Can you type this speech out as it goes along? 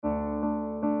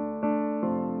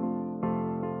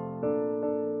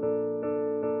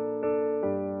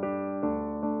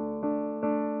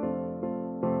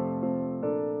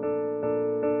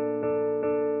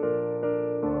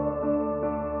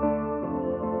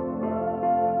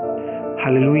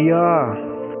Hallelujah.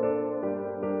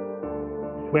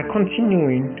 We're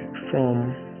continuing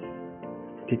from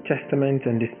the Testament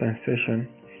and Dispensation,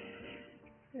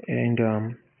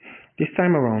 and this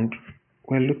time around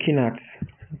we're looking at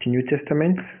the New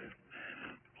Testament,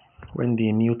 when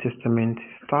the New Testament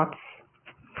starts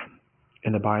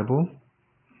in the Bible,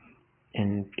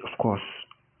 and of course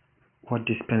what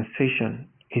dispensation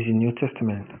is in New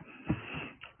Testament,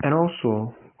 and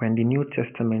also when the New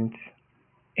Testament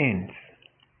ends.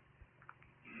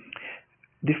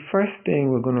 The first thing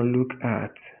we're going to look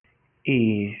at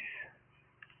is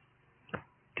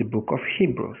the book of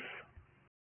Hebrews.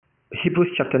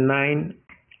 Hebrews chapter 9,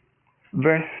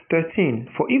 verse 13.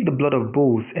 For if the blood of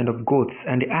bulls and of goats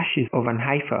and the ashes of an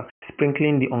heifer,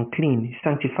 sprinkling the unclean,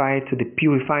 sanctify to the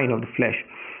purifying of the flesh,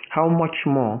 how much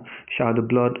more shall the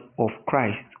blood of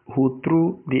Christ, who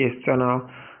through the eternal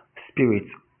Spirit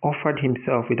offered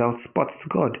himself without spot to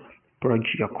God,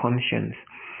 purge your conscience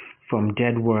from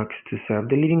dead works to serve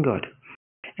the living God?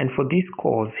 And for this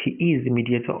cause he is the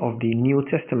mediator of the New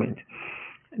Testament,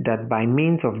 that by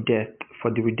means of death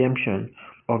for the redemption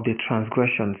of the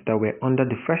transgressions that were under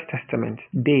the First Testament,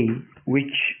 they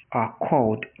which are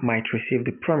called might receive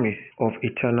the promise of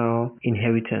eternal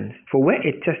inheritance. For where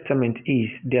a testament is,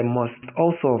 there must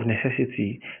also of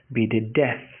necessity be the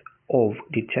death of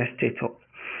the testator.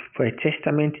 For a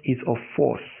testament is of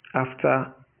force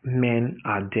after men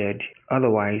are dead,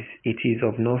 otherwise it is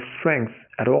of no strength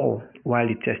at all while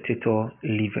the testator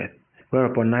liveth.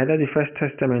 Whereupon neither the First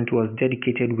Testament was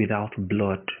dedicated without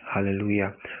blood.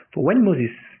 Hallelujah. For when Moses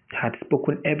had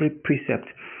spoken every precept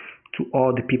to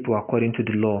all the people according to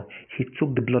the law, he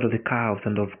took the blood of the calves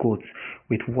and of goats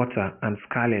with water and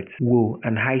scarlet wool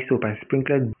and hyssop, and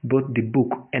sprinkled both the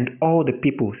book and all the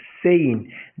people, saying,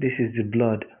 This is the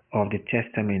blood of the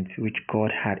testament which God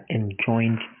had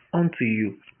enjoined unto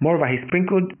you. Moreover, he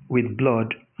sprinkled with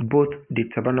blood both the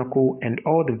tabernacle and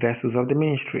all the vessels of the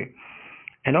ministry.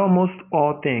 And almost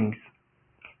all things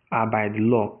are by the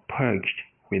law purged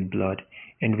with blood,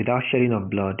 and without shedding of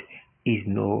blood is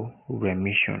no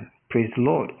remission. Praise the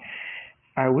Lord.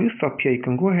 I will stop here. You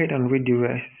can go ahead and read the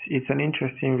rest. It's an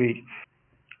interesting read.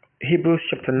 Hebrews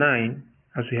chapter 9,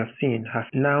 as we have seen, has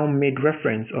now made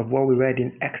reference of what we read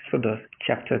in Exodus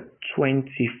chapter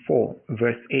 24,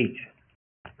 verse 8.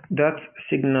 That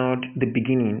signaled the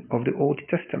beginning of the Old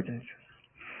Testament.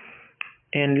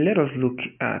 And let us look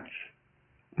at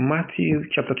Matthew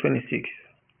chapter 26.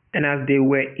 And as they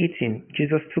were eating,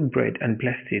 Jesus took bread and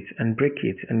blessed it and brake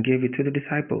it and gave it to the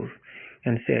disciples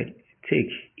and said,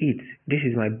 Take, eat, this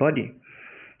is my body.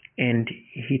 And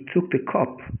he took the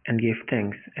cup and gave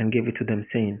thanks and gave it to them,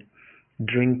 saying,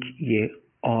 Drink ye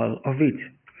all of it.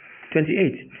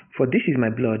 28. For this is my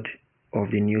blood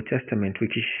of the New Testament,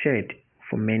 which is shed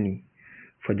for many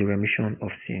for the remission of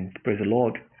sins. Praise the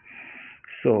Lord.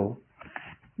 So,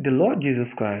 the Lord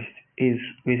Jesus Christ is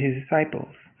with his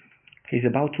disciples. He's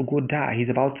about to go die. He's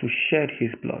about to shed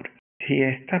his blood. He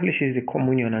establishes the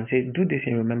communion and says, Do this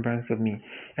in remembrance of me.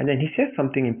 And then he says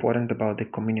something important about the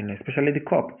communion, especially the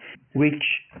cup, which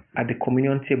at the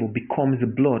communion table becomes the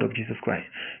blood of Jesus Christ.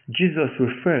 Jesus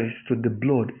refers to the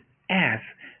blood as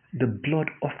the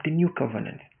blood of the new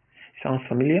covenant. Sounds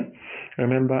familiar?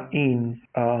 Remember in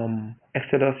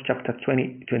Exodus chapter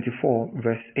 24,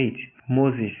 verse 8,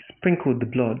 Moses sprinkled the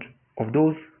blood of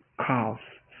those cows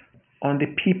on the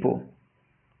people,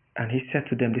 and he said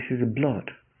to them, This is the blood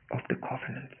of the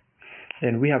covenant.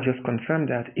 And we have just confirmed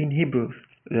that in Hebrews,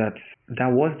 that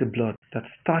was the blood that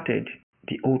started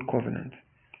the old covenant.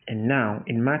 And now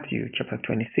in Matthew chapter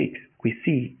 26, we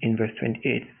see in verse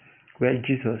 28 where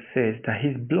Jesus says that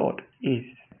his blood is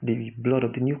the blood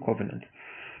of the new covenant.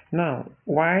 Now,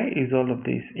 why is all of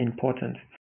this important?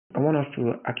 I want us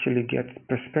to actually get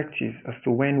perspective as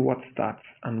to when what starts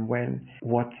and when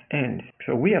what ends.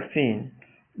 So we have seen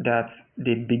that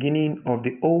the beginning of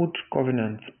the Old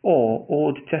Covenant or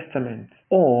Old Testament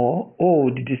or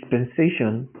Old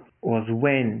Dispensation was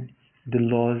when the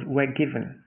laws were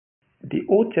given. The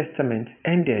Old Testament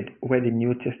ended where the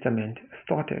New Testament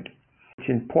started. It's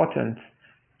important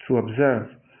to observe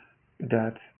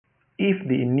that if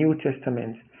the New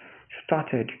Testament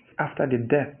started after the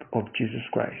death of Jesus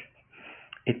Christ,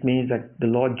 it means that the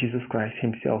Lord Jesus Christ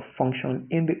himself functioned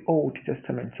in the Old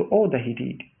Testament. So all that he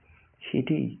did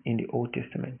in the Old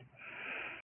Testament.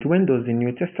 When does the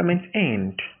New Testament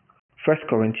end? 1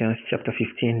 Corinthians chapter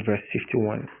 15, verse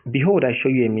 51. Behold, I show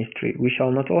you a mystery. We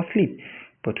shall not all sleep,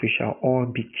 but we shall all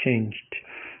be changed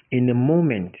in a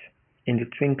moment, in the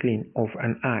twinkling of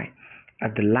an eye,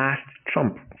 at the last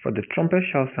trump. For the trumpet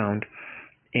shall sound,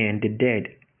 and the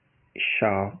dead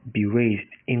shall be raised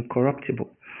incorruptible,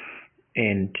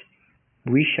 and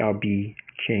we shall be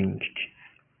changed.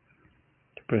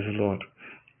 Praise the Lord.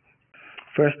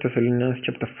 1 Thessalonians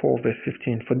chapter 4 verse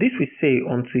 15. For this we say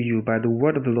unto you by the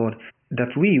word of the Lord,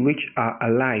 that we which are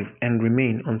alive and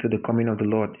remain unto the coming of the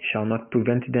Lord shall not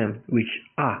prevent them which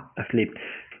are asleep.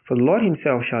 For the Lord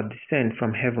himself shall descend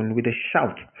from heaven with a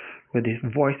shout, with the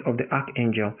voice of the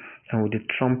archangel, and with the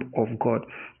trump of God,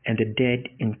 and the dead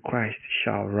in Christ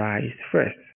shall rise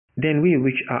first. Then we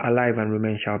which are alive and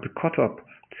remain shall be caught up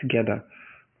together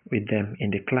with them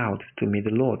in the clouds to meet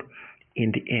the Lord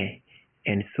in the air,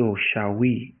 and so shall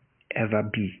we ever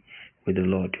be with the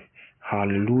Lord.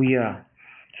 Hallelujah.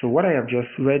 So what I have just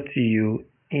read to you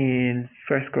in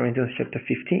 1 Corinthians chapter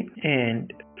 15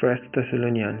 and 1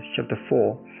 Thessalonians chapter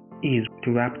 4 is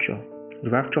the rapture. The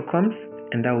rapture comes,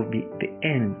 and that will be the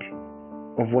end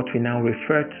of what we now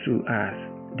refer to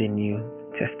as the New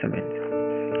Testament.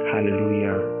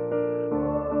 Hallelujah.